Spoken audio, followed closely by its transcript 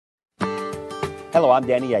Hello, I'm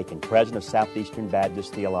Danny Aiken, President of Southeastern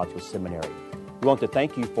Baptist Theological Seminary. We want to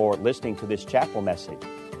thank you for listening to this chapel message.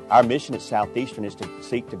 Our mission at Southeastern is to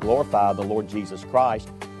seek to glorify the Lord Jesus Christ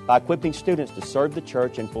by equipping students to serve the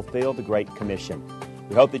church and fulfill the Great Commission.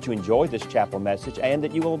 We hope that you enjoy this chapel message and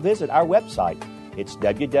that you will visit our website. It's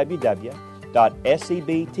www.sebts.edu.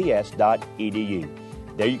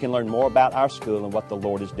 There you can learn more about our school and what the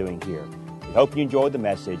Lord is doing here. We hope you enjoyed the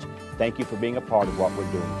message. Thank you for being a part of what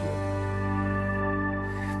we're doing here.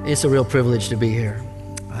 It's a real privilege to be here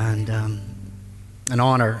and an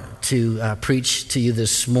honor to preach to you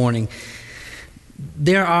this morning.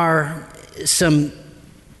 There are some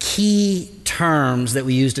key terms that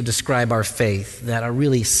we use to describe our faith that are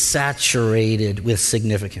really saturated with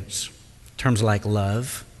significance. Terms like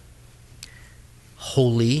love,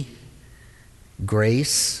 holy,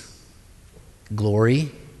 grace,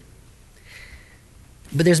 glory.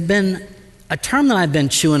 But there's been a term that I've been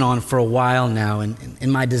chewing on for a while now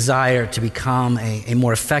in my desire to become a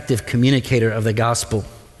more effective communicator of the gospel.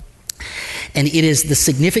 And it is the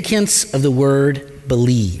significance of the word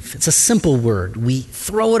believe. It's a simple word. We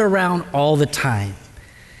throw it around all the time.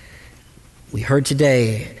 We heard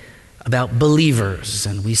today about believers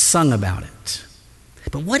and we sung about it.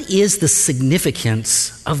 But what is the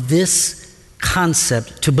significance of this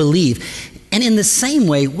concept to believe? And in the same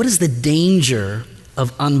way, what is the danger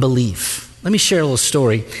of unbelief? Let me share a little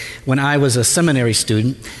story. When I was a seminary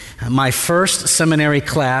student, my first seminary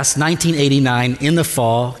class, 1989, in the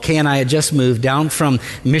fall, Kay and I had just moved down from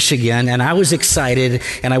Michigan, and I was excited,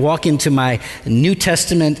 and I walk into my New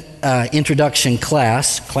Testament introduction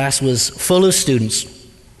class. Class was full of students,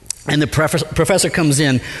 and the professor comes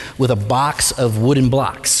in with a box of wooden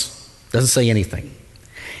blocks. Doesn't say anything.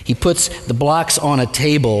 He puts the blocks on a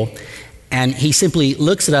table, and he simply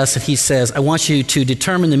looks at us and he says, I want you to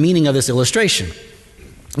determine the meaning of this illustration.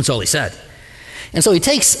 That's all he said. And so he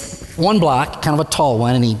takes one block, kind of a tall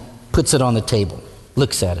one, and he puts it on the table,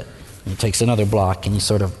 looks at it. And he takes another block and he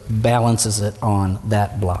sort of balances it on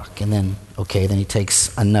that block. And then he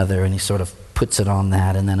takes another and he sort of puts it on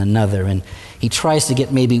that, and then another. And he tries to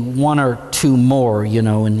get maybe one or two more,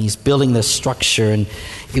 and he's building this structure, and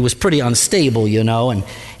it was pretty unstable, and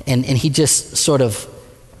he just sort of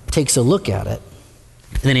takes a look at it,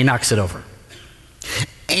 and then he knocks it over.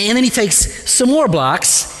 And then he takes some more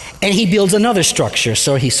blocks, and he builds another structure.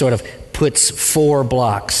 So he sort of puts 4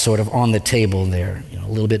 blocks sort of on the table there, a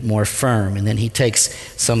little bit more firm. And then he takes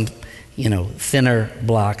some, thinner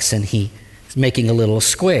blocks, and he's making a little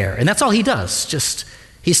square. And that's all he does. Just,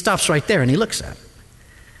 he stops right there, and he looks at it.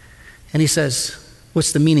 And he says,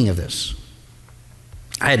 what's the meaning of this?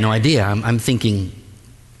 I had no idea. I'm thinking,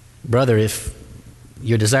 brother, if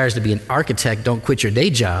your desire is to be an architect, don't quit your day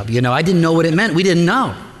job. I didn't know what it meant. We didn't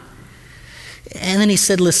know. And then he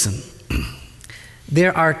said, listen,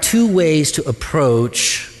 there are 2 ways to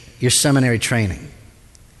approach your seminary training.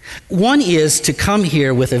 One is to come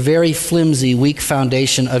here with a very flimsy, weak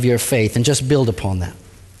foundation of your faith and just build upon that.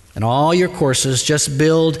 And all your courses, just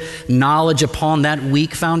build knowledge upon that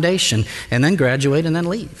weak foundation and then graduate and then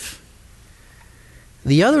leave.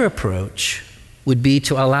 The other approach would be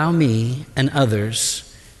to allow me and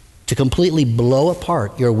others to completely blow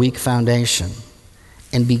apart your weak foundation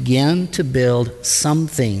and begin to build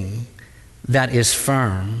something that is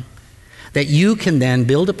firm that you can then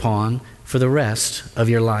build upon for the rest of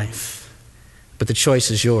your life. But the choice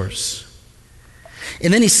is yours.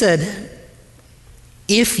 And then he said,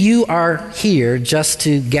 if you are here just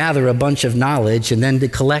to gather a bunch of knowledge and then to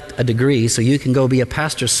collect a degree so you can go be a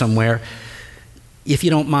pastor somewhere, if you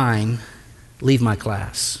don't mind, leave my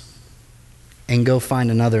class and go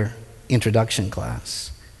find another introduction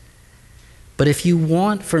class. But if you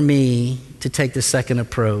want for me to take the second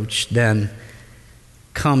approach, then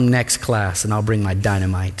come next class and I'll bring my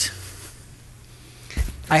dynamite.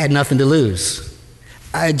 I had nothing to lose.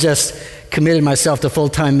 I had just committed myself to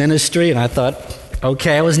full-time ministry, and I thought,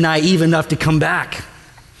 okay, I was naive enough to come back.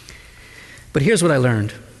 But here's what I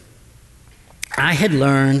learned. I had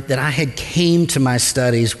learned that I had came to my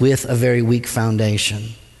studies with a very weak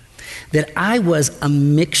foundation, that I was a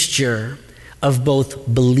mixture of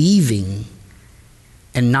both believing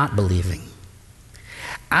and not believing.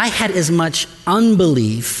 I had as much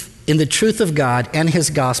unbelief in the truth of God and His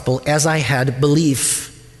gospel as I had belief.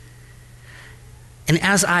 And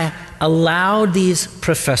as I allowed these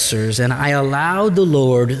professors and I allowed the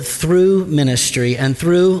Lord through ministry and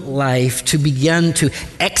through life to begin to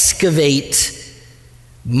excavate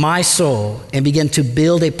my soul and begin to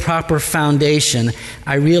build a proper foundation,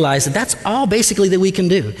 I realized that that's all basically that we can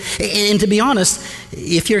do. And to be honest,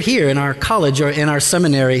 if you're here in our college or in our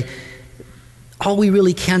seminary, all we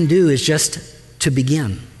really can do is just to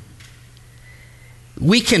begin.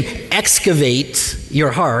 We can excavate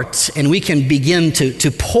your heart and we can begin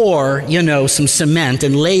to pour, some cement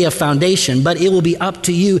and lay a foundation, but it will be up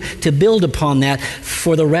to you to build upon that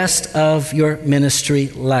for the rest of your ministry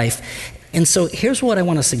life. And so here's what I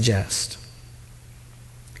want to suggest.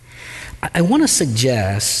 I want to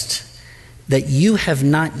suggest that you have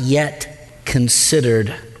not yet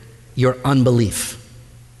considered your unbelief.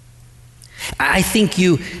 I think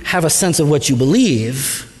you have a sense of what you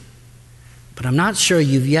believe, but I'm not sure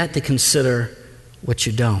you've yet to consider what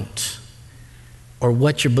you don't, or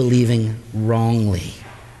what you're believing wrongly.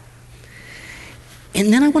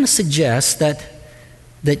 And then I want to suggest that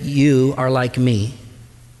you are like me,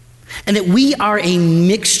 and that we are a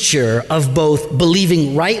mixture of both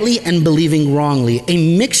believing rightly and believing wrongly,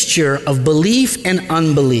 a mixture of belief and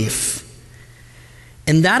unbelief.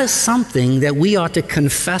 And that is something that we ought to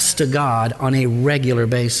confess to God on a regular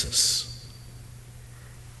basis.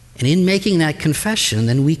 And in making that confession,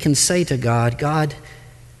 then we can say to God, God,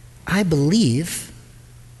 I believe,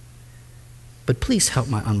 but please help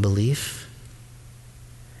my unbelief.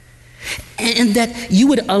 And that you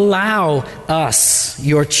would allow us,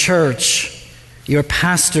 your church, your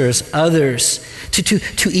pastors, others, to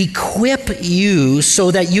equip you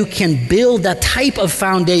so that you can build that type of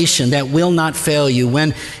foundation that will not fail you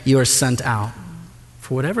when you are sent out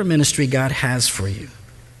for whatever ministry God has for you.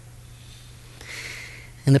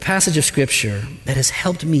 And the passage of Scripture that has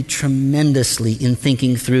helped me tremendously in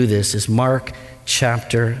thinking through this is Mark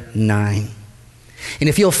chapter 9. And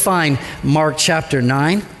if you'll find Mark chapter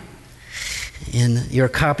 9 in your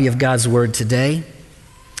copy of God's Word today,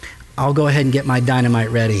 I'll go ahead and get my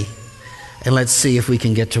dynamite ready, and let's see if we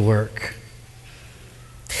can get to work.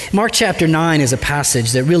 Mark chapter 9 is a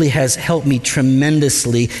passage that really has helped me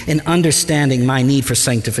tremendously in understanding my need for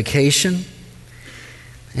sanctification,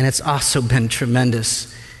 and it's also been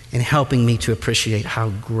tremendous in helping me to appreciate how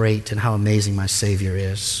great and how amazing my Savior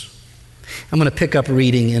is. I'm going to pick up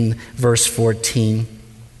reading in verse 14,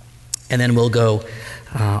 and then we'll go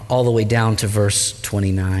all the way down to verse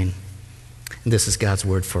 29. And this is God's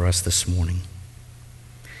word for us this morning.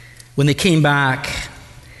 When they came back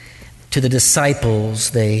to the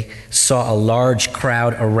disciples, they saw a large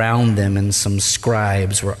crowd around them, and some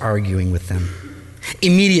scribes were arguing with them.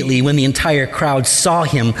 Immediately, when the entire crowd saw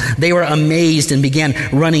him, they were amazed and began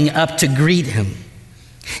running up to greet him.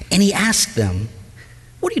 And he asked them,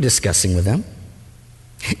 "What are you discussing with them?"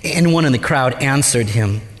 And one in the crowd answered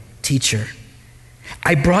him, "Teacher,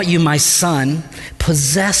 I brought you my son,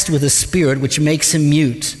 possessed with a spirit which makes him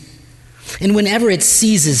mute. And whenever it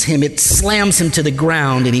seizes him, it slams him to the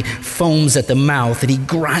ground, and he foams at the mouth, and he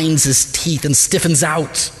grinds his teeth and stiffens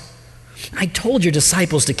out. I told your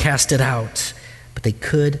disciples to cast it out, but they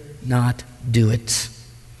could not do it."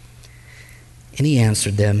 And he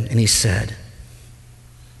answered them, and he said,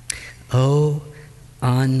 "O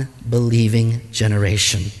unbelieving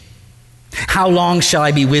generation, how long shall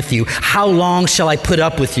I be with you? How long shall I put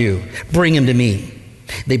up with you? Bring him to me."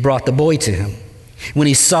 They brought the boy to him. When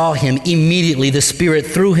he saw him, immediately the spirit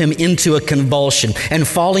threw him into a convulsion, and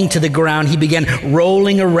falling to the ground, he began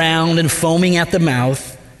rolling around and foaming at the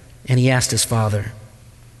mouth. And he asked his father,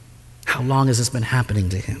 "How long has this been happening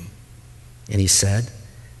to him?" And he said,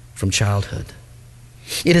 "From childhood.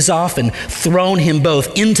 It has often thrown him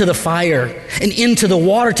both into the fire and into the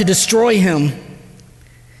water to destroy him.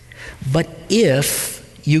 But if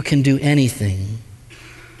you can do anything,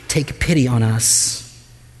 take pity on us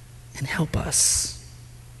and help us."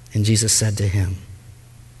 And Jesus said to him,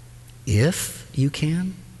 "If you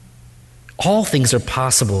can, all things are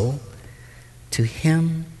possible to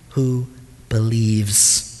him who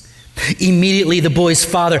believes." Immediately the boy's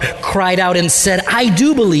father cried out and said, "I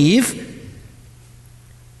do believe.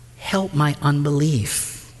 Help my unbelief."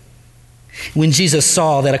 When Jesus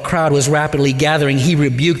saw that a crowd was rapidly gathering, he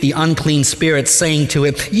rebuked the unclean spirit, saying to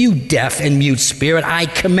it, "You deaf and mute spirit, I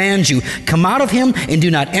command you, come out of him and do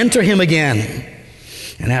not enter him again."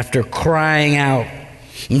 And after crying out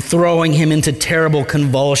and throwing him into terrible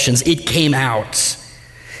convulsions, it came out.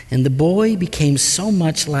 And the boy became so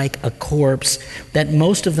much like a corpse that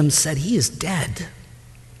most of them said, "He is dead."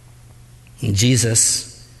 And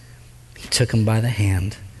Jesus, he took him by the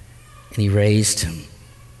hand, and he raised him,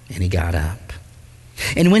 and he got up.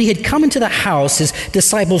 And when he had come into the house, his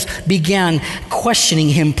disciples began questioning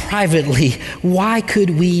him privately, "Why could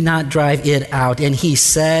we not drive it out?" And he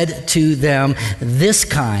said to them, "This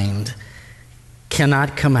kind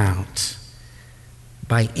cannot come out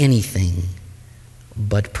by anything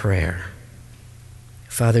but prayer."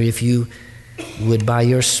 Father, if you would by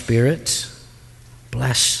your Spirit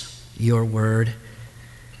bless your word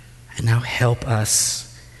And now help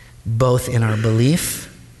us both in our belief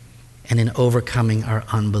and in overcoming our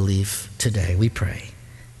unbelief today. We pray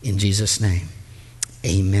in Jesus' name.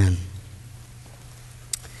 Amen.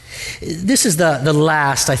 This is the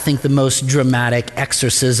last, I think, the most dramatic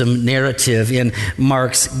exorcism narrative in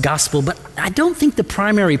Mark's gospel, but I don't think the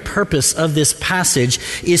primary purpose of this passage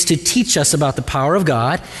is to teach us about the power of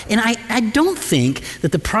God, and I don't think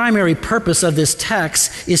that the primary purpose of this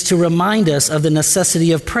text is to remind us of the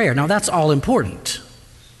necessity of prayer. Now, that's all important.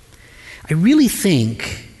 I really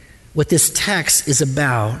think what this text is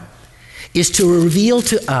about is to reveal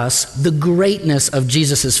to us the greatness of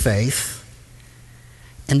Jesus' faith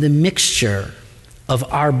and the mixture of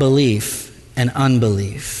our belief and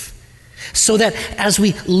unbelief. So that as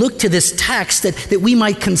we look to this text, that we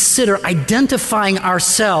might consider identifying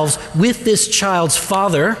ourselves with this child's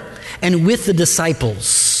father and with the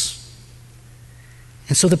disciples.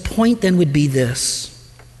 And so the point then would be this.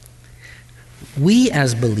 We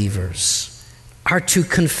as believers are to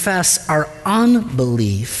confess our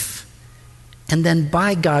unbelief and then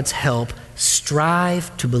by God's help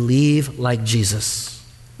strive to believe like Jesus.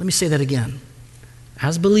 Let me say that again.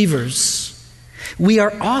 As believers, we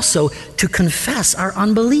are also to confess our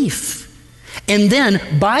unbelief. And then,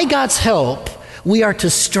 by God's help, we are to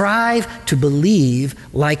strive to believe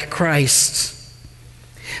like Christ.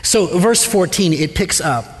 So, verse 14, it picks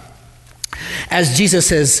up. As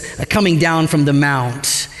Jesus is coming down from the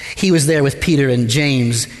mount, he was there with Peter and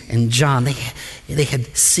James and John. They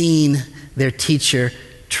had seen their teacher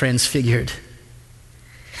transfigured.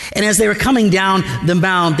 And as they were coming down the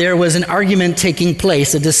mount, there was an argument taking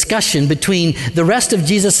place, a discussion between the rest of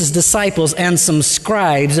Jesus' disciples and some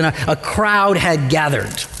scribes, and a crowd had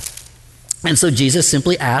gathered. And so Jesus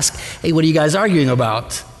simply asked, "Hey, what are you guys arguing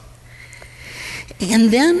about?" And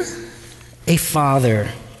then a father,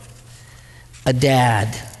 a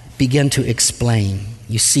dad, began to explain.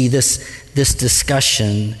 You see, this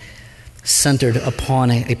discussion centered upon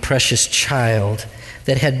a precious child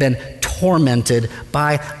that had been tormented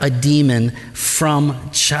by a demon from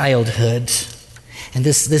childhood. And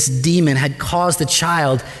this demon had caused the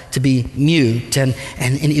child to be mute, and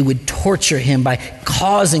it would torture him by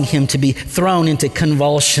causing him to be thrown into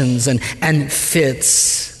convulsions and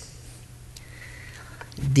fits.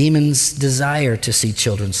 Demons desire to see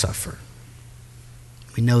children suffer.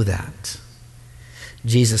 We know that.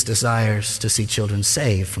 Jesus desires to see children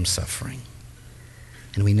saved from suffering.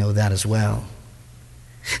 And we know that as well.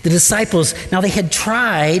 The disciples, now they had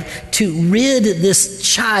tried to rid this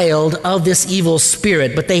child of this evil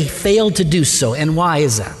spirit, but they failed to do so. And why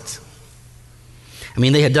is that? I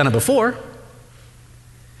mean, they had done it before.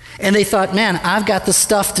 And they thought, man, I've got the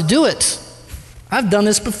stuff to do it. I've done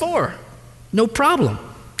this before. No problem.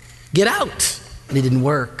 Get out. And it didn't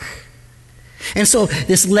work. And so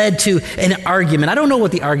this led to an argument. I don't know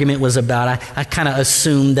what the argument was about. I kind of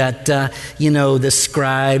assumed that, the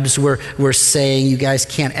scribes were saying, you guys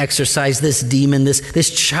can't exorcise this demon.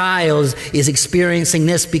 This child is experiencing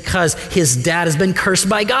this because his dad has been cursed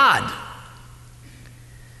by God.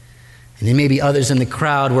 And then maybe others in the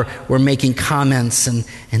crowd were making comments, and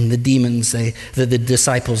the demons, the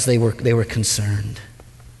disciples, they were concerned.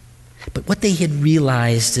 But what they had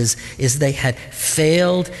realized is they had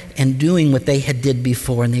failed in doing what they had did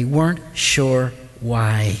before, and they weren't sure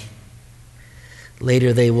why.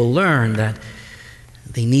 Later they will learn that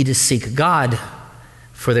they need to seek God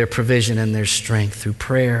for their provision and their strength through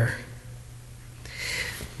prayer.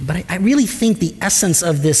 But I really think the essence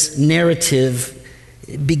of this narrative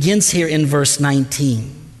begins here in verse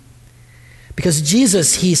 19. Because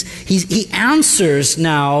Jesus, he answers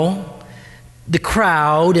now the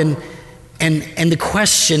crowd and the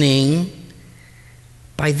questioning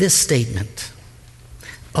by this statement.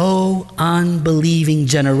 "O unbelieving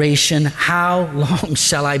generation, how long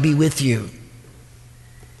shall I be with you?"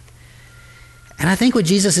 And I think what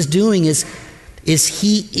Jesus is doing is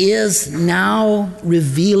he is now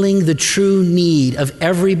revealing the true need of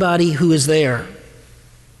everybody who is there.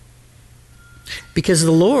 Because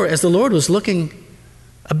as the Lord was looking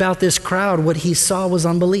about this crowd, what he saw was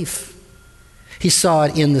unbelief. He saw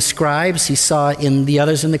it in the scribes, he saw it in the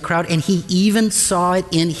others in the crowd, and he even saw it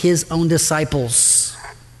in his own disciples.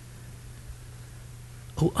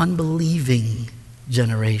 Oh, unbelieving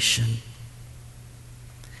generation.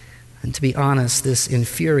 And to be honest, this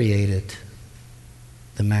infuriated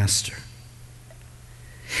the master.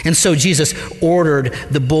 And so Jesus ordered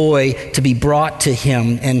the boy to be brought to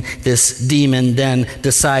him, and this demon then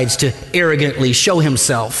decides to arrogantly show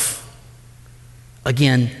himself.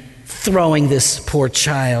 Again, throwing this poor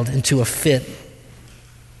child into a fit,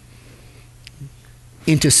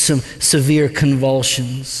 into some severe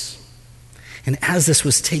convulsions. And as this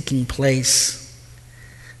was taking place,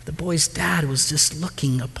 the boy's dad was just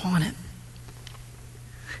looking upon it.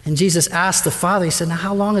 And Jesus asked the father, he said, now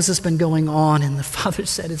how long has this been going on? And the father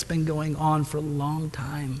said, it's been going on for a long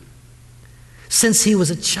time, since he was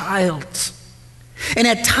a child. And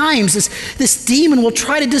at times, this demon will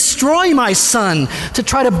try to destroy my son, to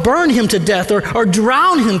try to burn him to death or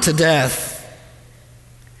drown him to death.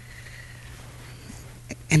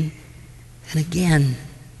 And again,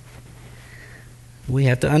 we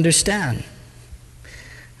have to understand,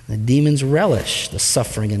 the demons relish the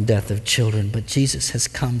suffering and death of children, but Jesus has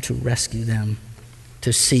come to rescue them,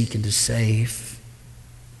 to seek and to save.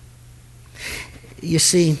 You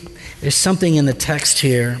see, there's something in the text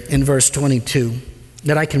here in verse 22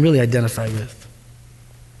 that I can really identify with.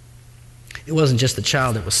 It wasn't just the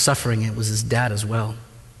child that was suffering, it was his dad as well.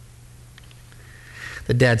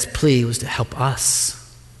 The dad's plea was to help us.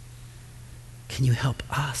 Can you help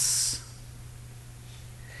us?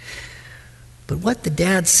 But what the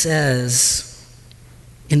dad says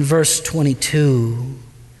in verse 22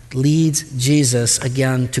 leads Jesus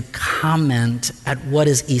again to comment at what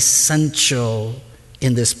is essential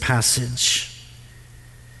in this passage.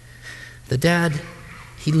 The dad,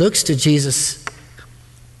 he looks to Jesus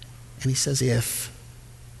and he says, if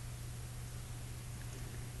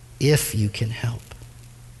you can help,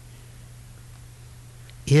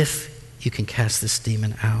 if you can cast this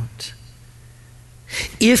demon out,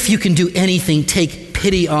 if you can do anything, take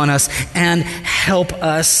pity on us and help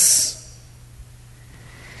us.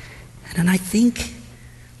 And I think,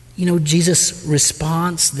 Jesus'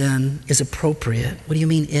 response then is appropriate. What do you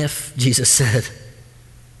mean if? Jesus said,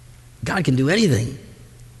 God can do anything.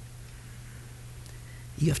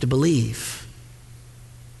 You have to believe.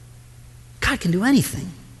 God can do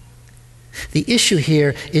anything. The issue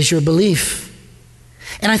here is your belief.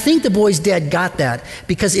 And I think the boy's dad got that,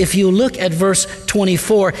 because if you look at verse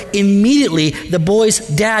 24, immediately the boy's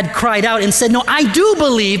dad cried out and said, no, I do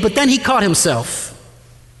believe, but then he caught himself.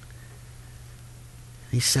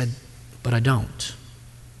 He said, but I don't.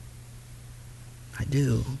 I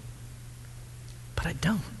do, but I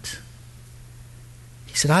don't.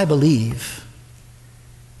 He said, I believe,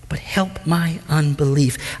 but help my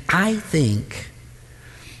unbelief. I think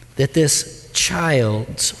that this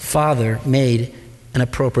child's father made an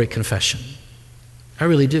appropriate confession. I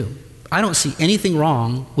really do. I don't see anything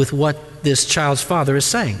wrong with what this child's father is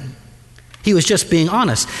saying. He was just being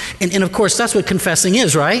honest. And of course, that's what confessing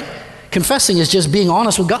is, right? Confessing is just being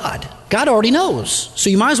honest with God. God already knows, so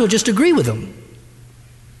you might as well just agree with him.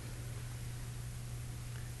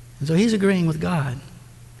 And so he's agreeing with God.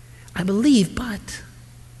 I believe, but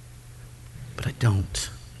I don't.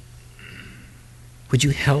 Would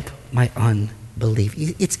you help my unbelief?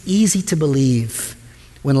 It's easy to believe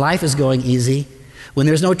when life is going easy, when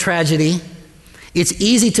there's no tragedy. It's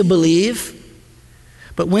easy to believe,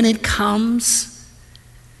 but when it comes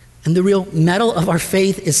and the real metal of our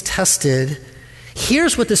faith is tested,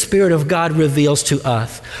 here's what the Spirit of God reveals to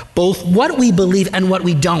us, both what we believe and what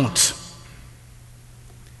we don't.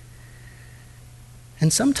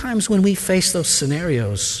 And sometimes when we face those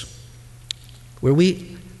scenarios where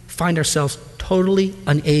we find ourselves totally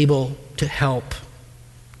unable to help,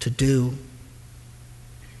 to do,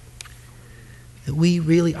 that we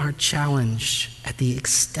really are challenged at the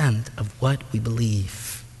extent of what we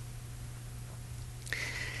believe.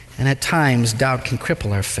 And at times, doubt can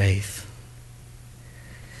cripple our faith.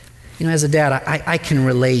 As a dad, I can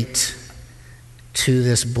relate to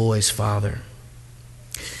this boy's father.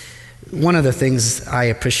 One of the things I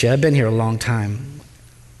appreciate, I've been here a long time,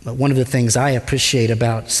 but one of the things I appreciate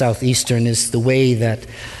about Southeastern is the way that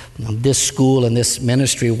this school and this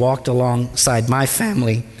ministry walked alongside my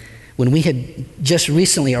family when we had just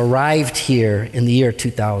recently arrived here in the year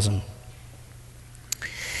 2000.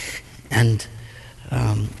 And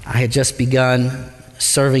I had just begun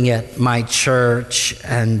serving at my church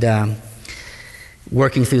and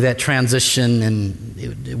working through that transition,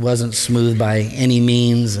 and it wasn't smooth by any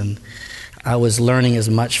means, and I was learning as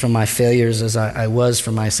much from my failures as I was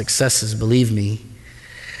from my successes, believe me.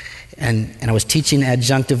 And I was teaching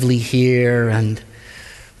adjunctively here, and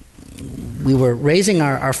we were raising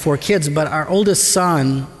our 4 kids, but our oldest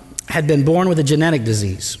son had been born with a genetic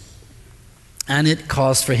disease. And it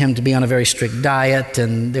caused for him to be on a very strict diet,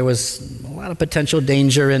 and there was a lot of potential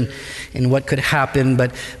danger in what could happen.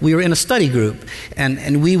 But we were in a study group,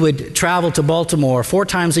 and we would travel to Baltimore 4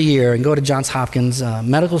 times a year and go to Johns Hopkins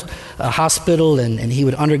Medical Hospital, and he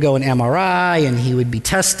would undergo an MRI, and he would be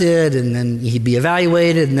tested, and then he'd be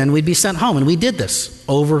evaluated, and then we'd be sent home. And we did this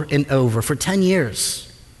over and over for 10 years,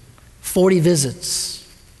 40 visits.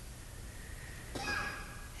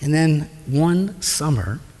 And then one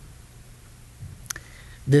summer,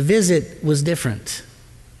 the visit was different.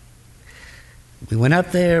 We went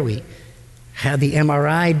up there, we had the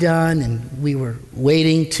MRI done, and we were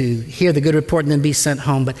waiting to hear the good report and then be sent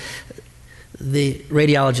home. But the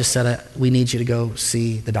radiologist said, we need you to go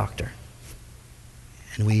see the doctor.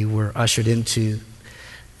 And we were ushered into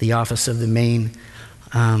the office of the main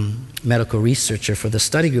medical researcher for the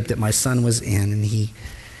study group that my son was in, and he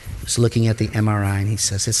was looking at the MRI, and he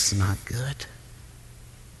says, "This is not good."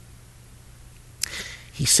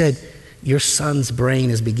 He said, "Your son's brain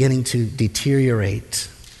is beginning to deteriorate,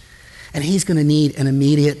 and he's going to need an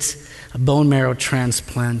immediate bone marrow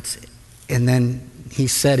transplant." And then he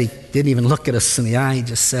said, he didn't even look at us in the eye, he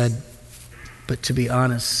just said, "But to be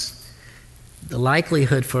honest, the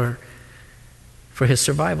likelihood for his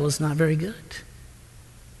survival is not very good."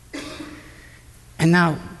 And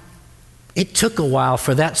now, it took a while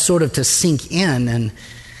for that sort of to sink in and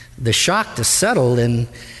the shock to settle, and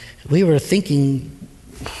we were thinking,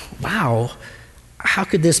 wow, how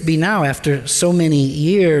could this be now after so many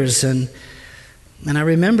years? And I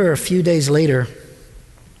remember a few days later,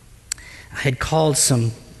 I had called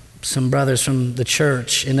some brothers from the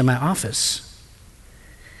church into my office.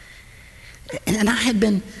 And I had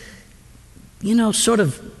been, sort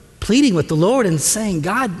of pleading with the Lord and saying,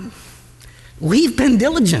 "God, we've been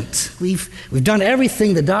diligent. We've done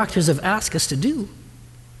everything the doctors have asked us to do.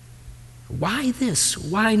 Why this?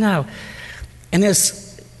 Why now?" And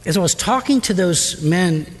as I was talking to those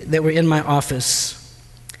men that were in my office,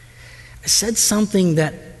 I said something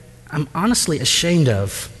that I'm honestly ashamed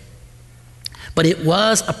of, but it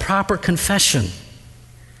was a proper confession.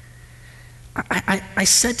 I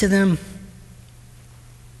said to them,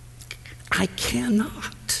 I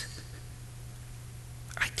cannot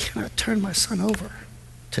turn my son over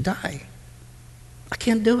to die. I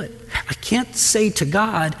can't do it. I can't say to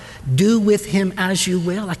God, "Do with him as you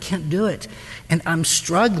will." I can't do it. And I'm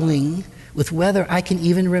struggling with whether I can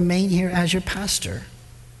even remain here as your pastor.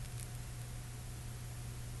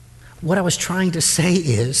 What I was trying to say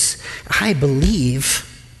is, I believe,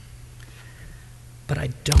 but I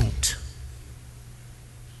don't.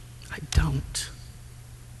 I don't.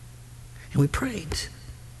 And we prayed.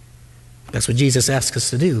 That's what Jesus asked us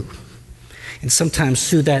to do. And sometimes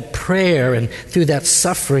through that prayer and through that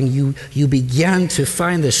suffering, you begin to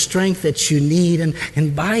find the strength that you need.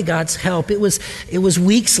 And by God's help, it was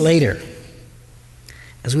weeks later,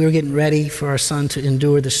 as we were getting ready for our son to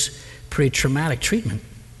endure this pretty traumatic treatment,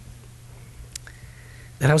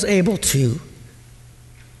 that I was able to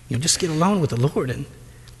just get alone with the Lord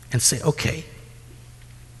and say, "Okay,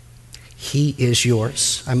 he is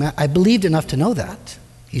yours." I believed enough to know that.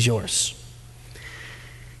 He's yours.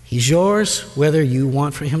 He's yours whether you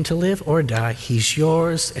want for him to live or die. He's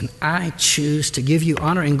yours, and I choose to give you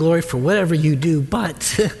honor and glory for whatever you do.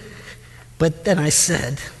 But then I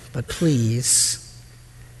said, "But please,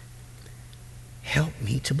 help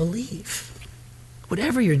me to believe.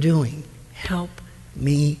 Whatever you're doing, help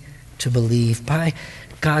me to believe." By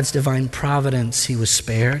God's divine providence, he was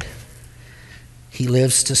spared. He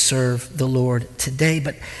lives to serve the Lord today.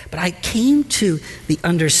 But I came to the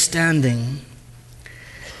understanding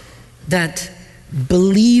that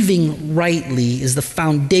believing rightly is the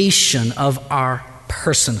foundation of our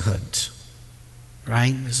personhood,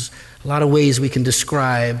 right? There's a lot of ways we can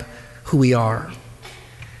describe who we are.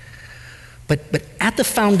 But at the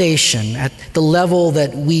foundation, at the level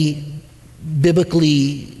that we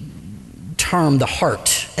biblically term the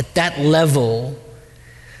heart, at that level,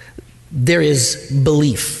 there is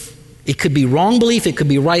belief. It could be wrong belief, it could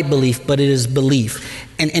be right belief, but it is belief.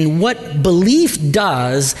 And what belief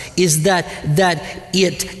does is that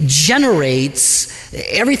it generates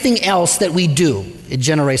everything else that we do. It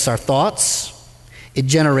generates our thoughts, it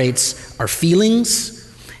generates our feelings,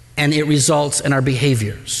 and it results in our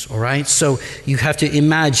behaviors, all right? So you have to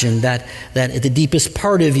imagine that at the deepest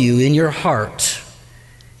part of you, in your heart,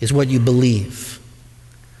 is what you believe.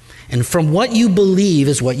 And from what you believe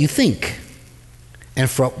is what you think. And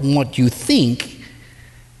from what you think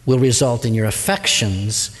will result in your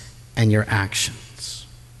affections and your actions.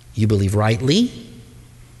 You believe rightly,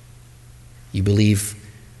 you believe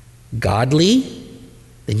godly,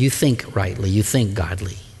 then you think rightly, you think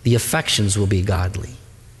godly. The affections will be godly.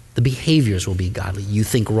 The behaviors will be godly. You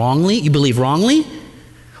think wrongly, you believe wrongly,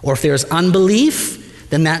 or if there's unbelief,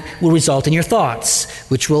 then that will result in your thoughts,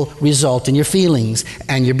 which will result in your feelings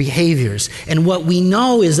and your behaviors. And what we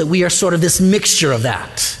know is that we are sort of this mixture of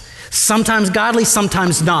that. Sometimes godly,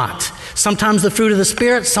 sometimes not. Sometimes the fruit of the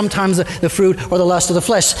Spirit, sometimes the fruit or the lust of the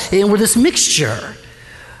flesh. And we're this mixture.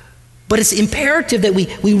 But it's imperative that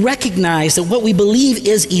we recognize that what we believe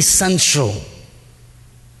is essential.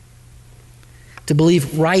 To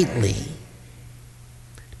believe rightly,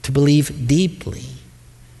 to believe deeply.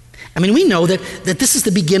 I mean, we know that this is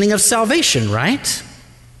the beginning of salvation, right?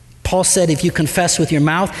 Paul said, if you confess with your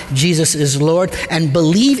mouth Jesus is Lord and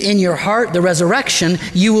believe in your heart the resurrection,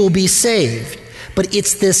 you will be saved. But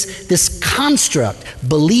it's this construct,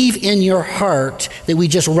 believe in your heart, that we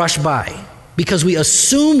just rush by because we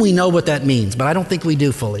assume we know what that means, but I don't think we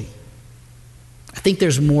do fully. I think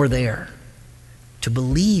there's more there. To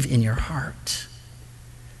believe in your heart.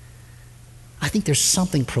 I think there's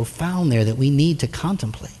something profound there that we need to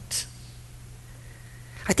contemplate.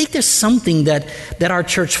 I think there's something that our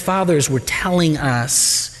church fathers were telling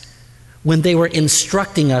us when they were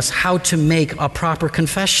instructing us how to make a proper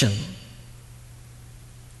confession.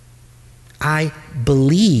 I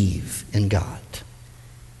believe in God.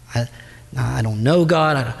 I don't know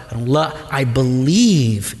God. I don't love. I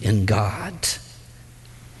believe in God,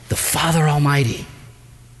 the Father Almighty,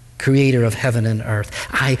 creator of heaven and earth.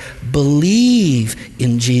 I believe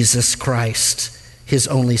in Jesus Christ, his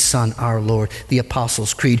only Son, our Lord. The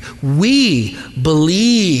Apostles' Creed. We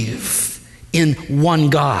believe in one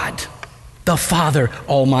God, the Father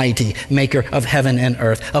Almighty, maker of heaven and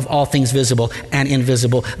earth, of all things visible and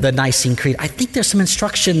invisible, the Nicene Creed. I think there's some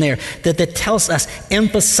instruction there that tells us,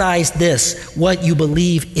 emphasize this, what you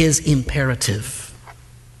believe is imperative.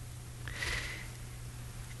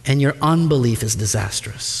 And your unbelief is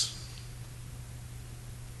disastrous.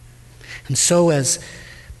 And so as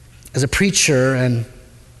a preacher and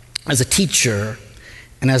as a teacher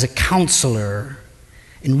and as a counselor,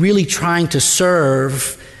 in really trying to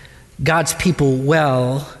serve God's people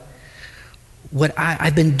well, what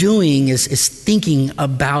I've been doing is thinking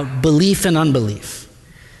about belief and unbelief.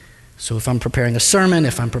 So if I'm preparing a sermon,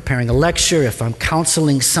 if I'm preparing a lecture, if I'm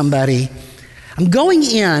counseling somebody, I'm going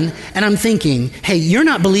in and I'm thinking, hey, you're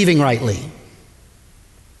not believing rightly.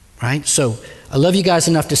 Right? So I love you guys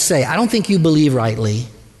enough to say, I don't think you believe rightly.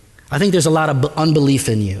 I think there's a lot of unbelief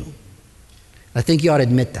in you. I think you ought to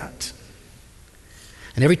admit that.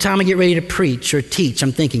 And every time I get ready to preach or teach,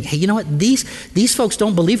 I'm thinking, hey, you know what? These folks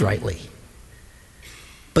don't believe rightly.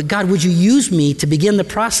 But God, would you use me to begin the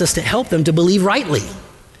process to help them to believe rightly?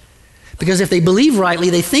 Because if they believe rightly,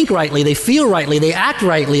 they think rightly, they feel rightly, they act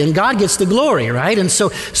rightly, and God gets the glory, right? And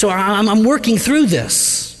so I'm working through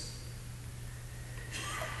this.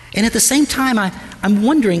 And at the same time, I'm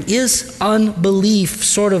wondering, is unbelief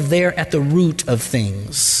sort of there at the root of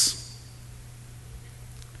things?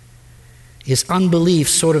 Is unbelief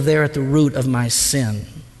sort of there at the root of my sin?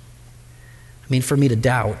 I mean, for me to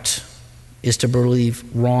doubt is to believe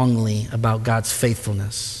wrongly about God's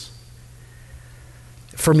faithfulness.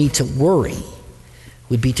 For me to worry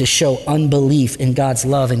would be to show unbelief in God's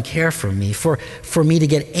love and care for me. For me to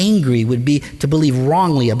get angry would be to believe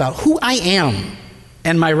wrongly about who I am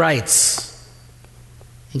and my rights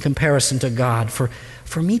in comparison to God. For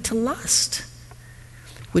me to lust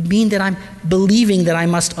would mean that I'm believing that I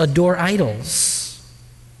must adore idols.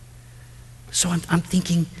 So I'm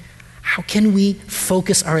thinking, how can we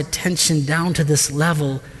focus our attention down to this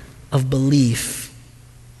level of belief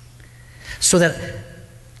so that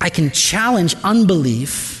I can challenge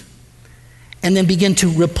unbelief and then begin to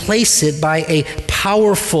replace it by a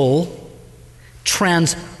powerful,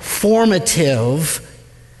 transformative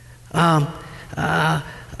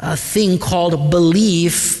a thing called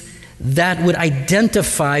belief that would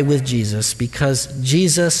identify with Jesus, because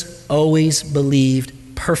Jesus always believed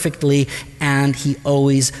perfectly and he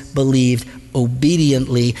always believed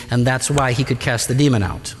obediently, and that's why he could cast the demon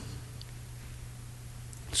out.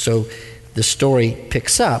 So the story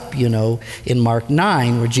picks up, in Mark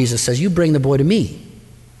 9, where Jesus says, you bring the boy to me.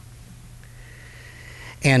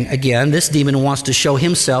 And again, this demon wants to show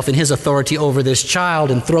himself and his authority over this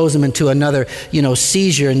child and throws him into another,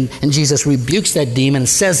 seizure. And Jesus rebukes that demon and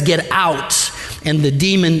says, get out. And the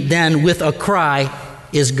demon then, with a cry,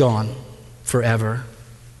 is gone forever.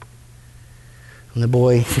 And the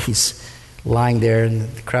boy, he's lying there and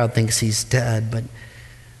the crowd thinks he's dead. But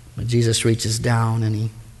Jesus reaches down and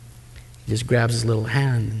he just grabs his little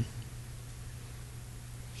hand and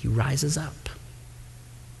he rises up.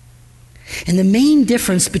 And the main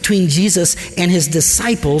difference between Jesus and his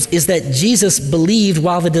disciples is that Jesus believed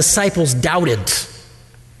while the disciples doubted.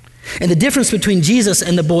 And the difference between Jesus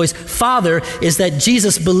and the boy's father is that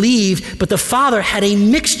Jesus believed, but the father had a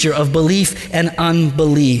mixture of belief and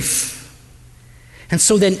unbelief. And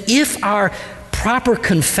so then if our proper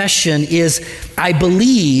confession is, I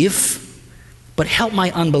believe, but help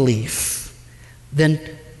my unbelief, then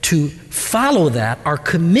to follow that, our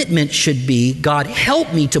commitment should be, God,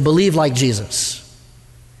 help me to believe like Jesus.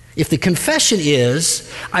 If the confession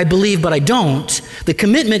is, I believe but I don't, the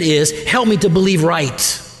commitment is, help me to believe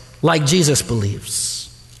right, like Jesus believes.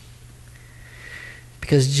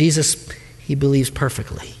 Because Jesus, he believes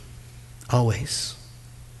perfectly, always.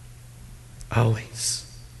 Always.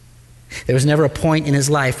 There was never a point in his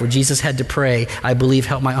life where Jesus had to pray, I believe,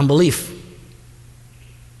 help my unbelief.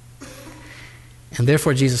 And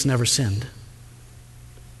therefore, Jesus never sinned.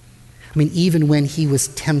 I mean, even when he was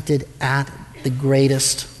tempted at the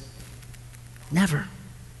greatest, never.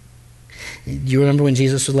 Do you remember when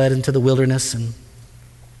Jesus was led into the wilderness and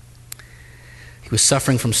he was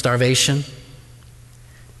suffering from starvation?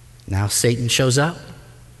 Now Satan shows up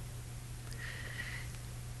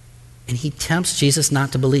and he tempts Jesus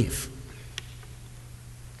not to believe.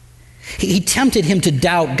 He tempted him to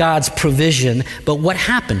doubt God's provision, but what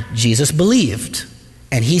happened? Jesus believed,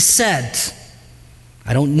 and he said,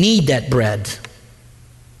 I don't need that bread.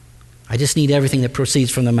 I just need everything that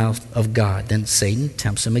proceeds from the mouth of God. Then Satan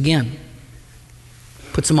tempts him again,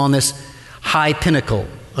 puts him on this high pinnacle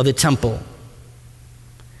of the temple,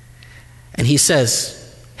 and he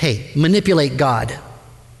says, hey, manipulate God.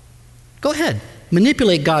 Go ahead,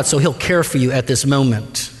 manipulate God so he'll care for you at this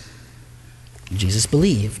moment. Jesus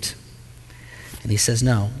believed. And he says,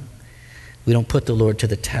 no, we don't put the Lord to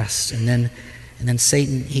the test. And then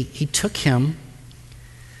Satan, he took him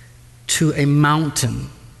to a mountain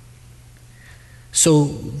so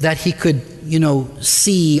that he could,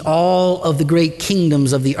 see all of the great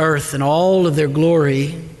kingdoms of the earth and all of their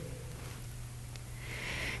glory.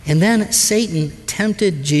 And then Satan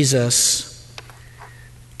tempted Jesus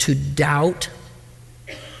to doubt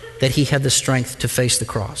that he had the strength to face the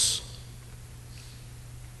cross.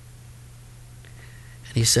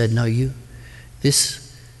 And he said, no,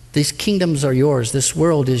 these kingdoms are yours. This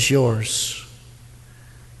world is yours.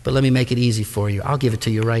 But let me make it easy for you. I'll give it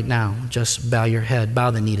to you right now. Just bow your head,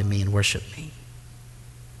 bow the knee to me, and worship me.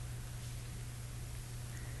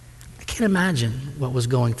 I can't imagine what was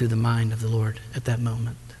going through the mind of the Lord at that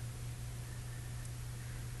moment.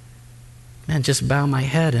 Man, just bow my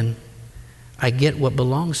head and I get what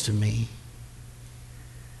belongs to me.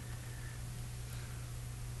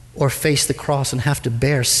 Or face the cross and have to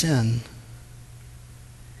bear sin.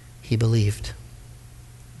 He believed.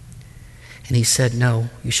 And he said, no,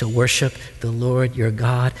 you shall worship the Lord your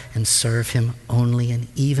God and serve him only. And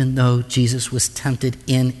even though Jesus was tempted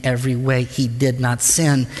in every way, he did not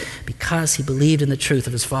sin because he believed in the truth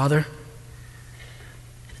of his Father,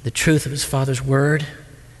 the truth of his Father's word,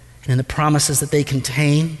 and in the promises that they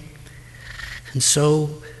contain. And so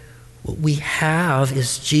what we have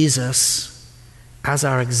is Jesus as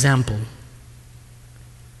our example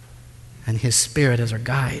and his Spirit as our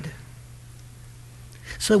guide.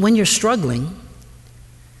 So when you're struggling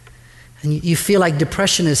and you feel like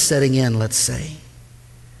depression is setting in, let's say,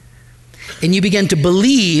 and you begin to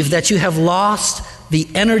believe that you have lost the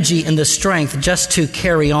energy and the strength just to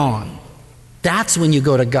carry on, that's when you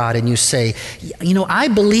go to God and you say, I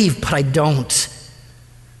believe, but I don't.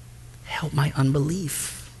 Help my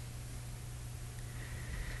unbelief.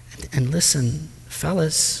 And listen,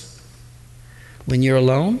 fellas, when you're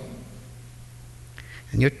alone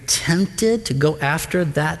and you're tempted to go after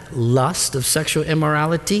that lust of sexual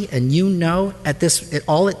immorality, and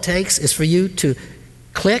all it takes is for you to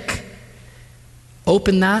click,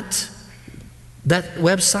 open that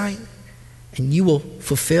website, and you will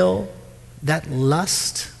fulfill that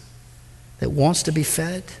lust that wants to be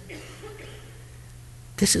fed.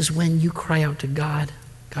 This is when you cry out to God,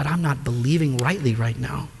 God, I'm not believing rightly right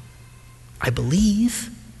now. I believe,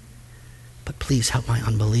 but please help my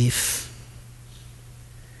unbelief.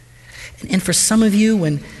 And for some of you,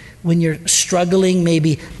 when you're struggling,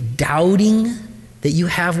 maybe doubting that you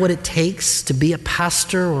have what it takes to be a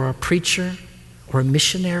pastor or a preacher or a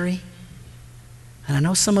missionary, and I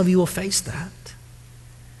know some of you will face that.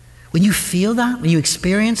 When you feel that, when you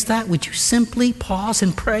experience that, would you simply pause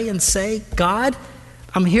and pray and say, God,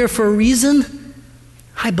 I'm here for a reason.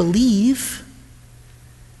 I believe,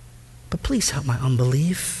 but please help my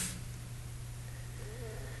unbelief.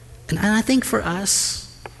 And I think for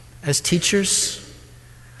us as teachers,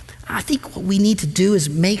 I think what we need to do is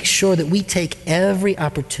make sure that we take every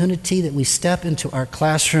opportunity that we step into our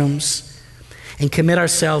classrooms and commit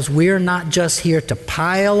ourselves. We're not just here to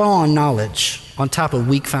pile on knowledge on top of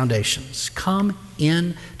weak foundations. Come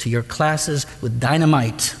in to your classes with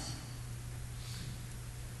dynamite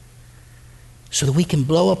so that we can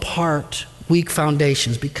blow apart weak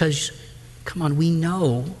foundations, because, come on, we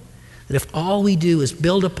know that if all we do is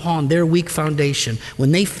build upon their weak foundation,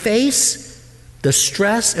 when they face the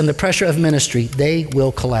stress and the pressure of ministry, they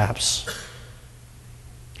will collapse.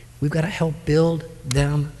 We've got to help build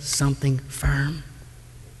them something firm,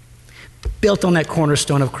 built on that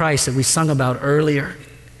cornerstone of Christ that we sung about earlier,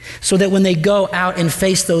 so that when they go out and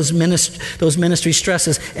face those ministry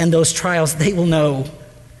stresses and those trials, they will know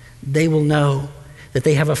that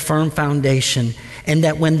they have a firm foundation, and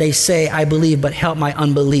that when they say, I believe, but help my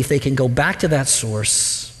unbelief, they can go back to that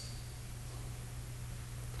source.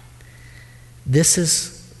 This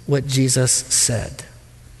is what Jesus said.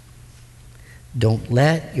 Don't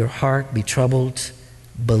let your heart be troubled.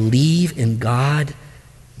 Believe in God.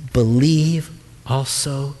 Believe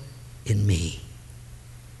also in me.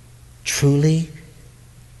 Truly,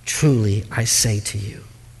 truly, I say to you,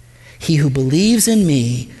 he who believes in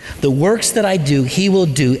me, the works that I do, he will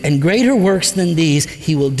do, and greater works than these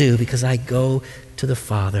he will do, because I go to the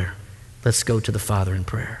Father. Let's go to the Father in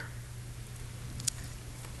prayer.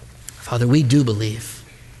 Father, we do believe,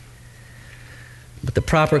 but the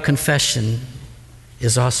proper confession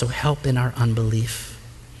is also help in our unbelief.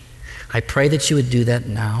 I pray that you would do that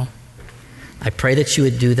now. I pray that you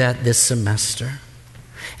would do that this semester.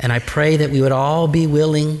 And I pray that we would all be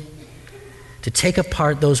willing to take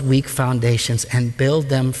apart those weak foundations and build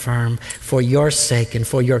them firm for your sake and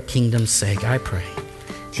for your kingdom's sake. I pray.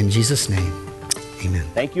 In Jesus' name, amen.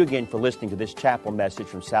 Thank you again for listening to this chapel message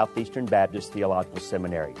from Southeastern Baptist Theological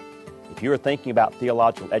Seminary. If you are thinking about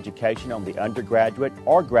theological education on the undergraduate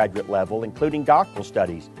or graduate level, including doctoral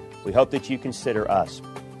studies, we hope that you consider us.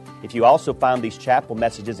 If you also find these chapel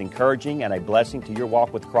messages encouraging and a blessing to your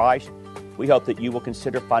walk with Christ, we hope that you will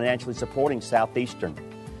consider financially supporting Southeastern.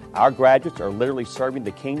 Our graduates are literally serving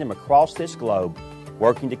the kingdom across this globe,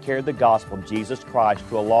 working to carry the gospel of Jesus Christ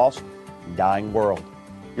to a lost and dying world.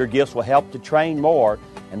 Your gifts will help to train more,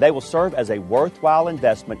 and they will serve as a worthwhile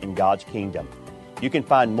investment in God's kingdom. You can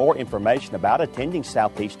find more information about attending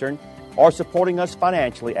Southeastern or supporting us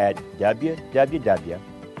financially at www.sebts.edu.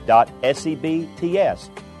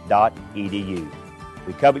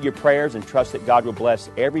 We covet your prayers and trust that God will bless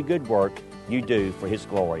every good work you do for His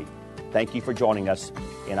glory. Thank you for joining us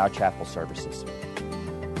in our chapel services.